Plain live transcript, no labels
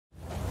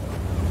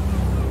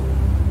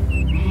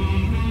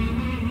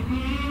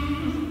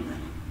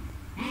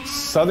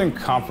Southern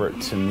comfort,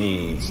 to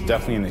me, is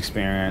definitely an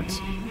experience.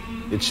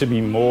 It should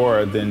be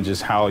more than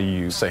just how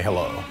you say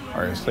hello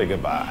or say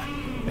goodbye.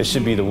 It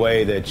should be the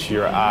way that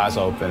your eyes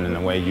open and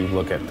the way you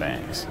look at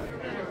things.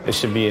 It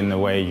should be in the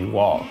way you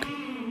walk.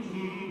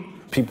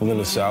 People in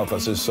the South are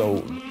just so,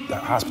 the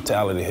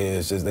hospitality here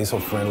is just, they so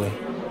friendly.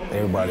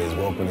 Everybody is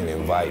welcoming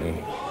and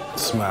inviting,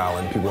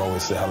 smiling. People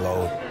always say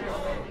hello.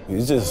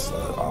 It's just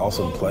an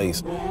awesome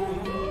place.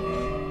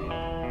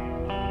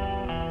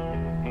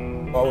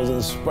 I was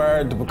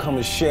inspired to become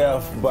a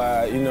chef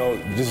by,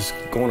 just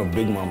going to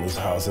Big Mama's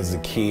house as a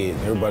kid.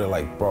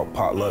 Everybody brought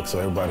potluck, so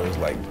everybody was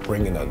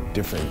bringing a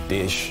different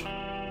dish.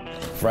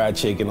 Fried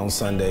chicken on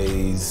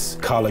Sundays,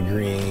 collard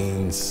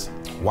greens,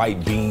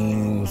 white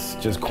beans,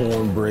 just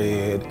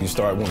cornbread. You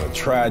start wanting to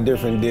try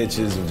different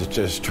dishes and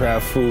just try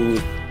food.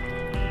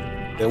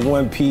 And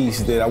one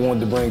piece that I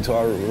wanted to bring to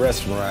our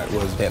restaurant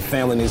was that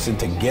familyness and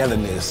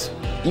togetherness.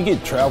 You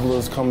get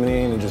travelers coming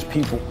in and just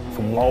people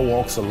from all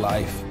walks of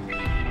life.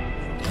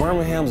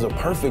 Birmingham's a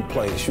perfect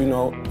place, For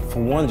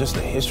one, just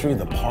the history,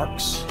 the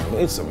parks.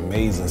 It's an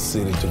amazing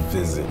city to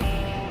visit.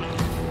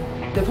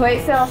 The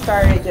plate sale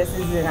started just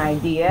as an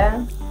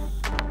idea.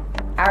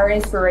 Our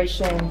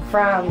inspiration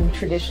from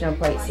traditional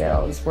plate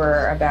sales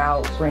were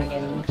about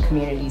bringing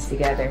communities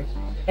together.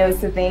 It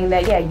was the thing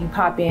that, you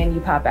pop in, you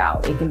pop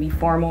out. It can be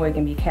formal, it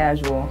can be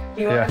casual.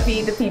 You want to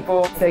feed the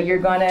people, so you're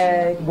going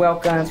to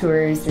welcome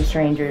tourists or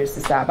strangers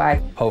to stop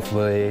by.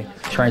 Hopefully,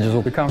 strangers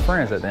will become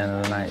friends at the end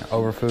of the night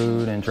over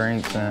food and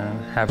drinks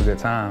and have a good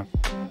time.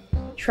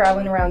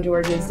 Traveling around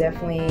Georgia is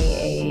definitely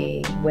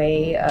a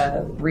way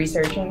of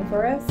researching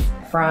for us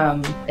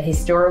from a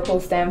historical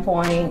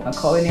standpoint, a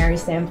culinary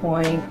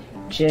standpoint,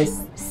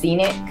 just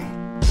scenic.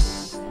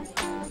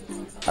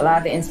 A lot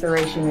of the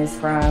inspiration is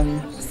from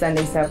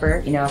Sunday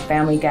supper,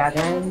 family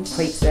gathering,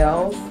 plate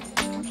sales.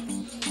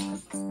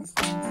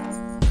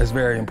 It's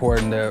very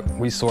important that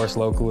we source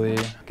locally,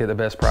 get the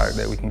best product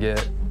that we can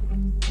get.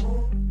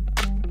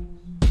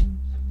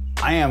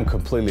 I am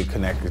completely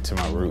connected to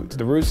my roots.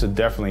 The roots are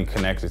definitely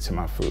connected to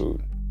my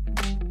food.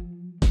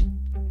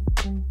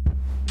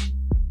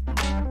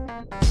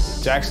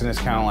 Jackson is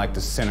kind of like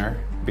the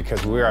center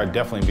because we are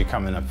definitely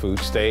becoming a food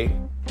state.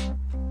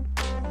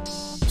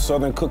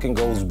 Southern cooking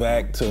goes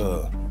back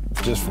to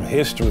just from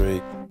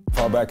history,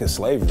 far back in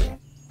slavery.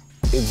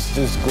 It's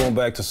just going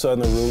back to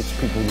Southern roots,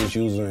 people just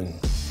using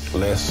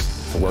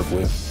less to work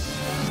with.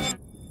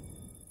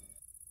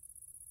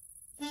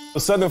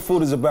 Southern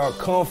food is about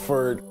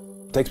comfort.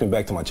 It takes me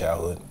back to my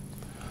childhood.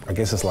 I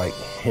guess it's like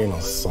hearing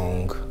a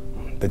song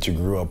that you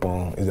grew up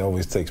on. It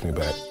always takes me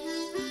back.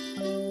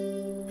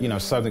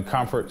 Southern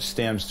comfort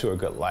stems to a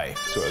good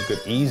life, to a good,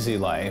 easy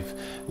life,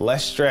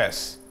 less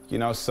stress.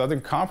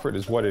 Southern comfort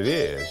is what it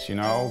is,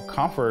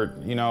 Comfort,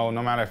 no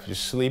matter if you're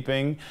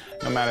sleeping,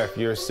 no matter if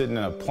you're sitting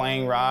in a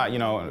plane ride,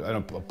 in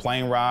a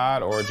plane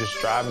ride or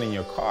just driving in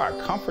your car,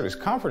 comfort is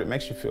comfort. It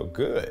makes you feel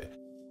good.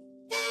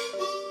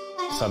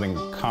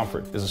 Southern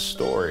comfort is a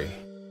story,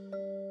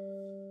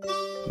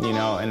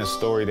 and a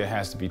story that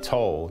has to be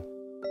told.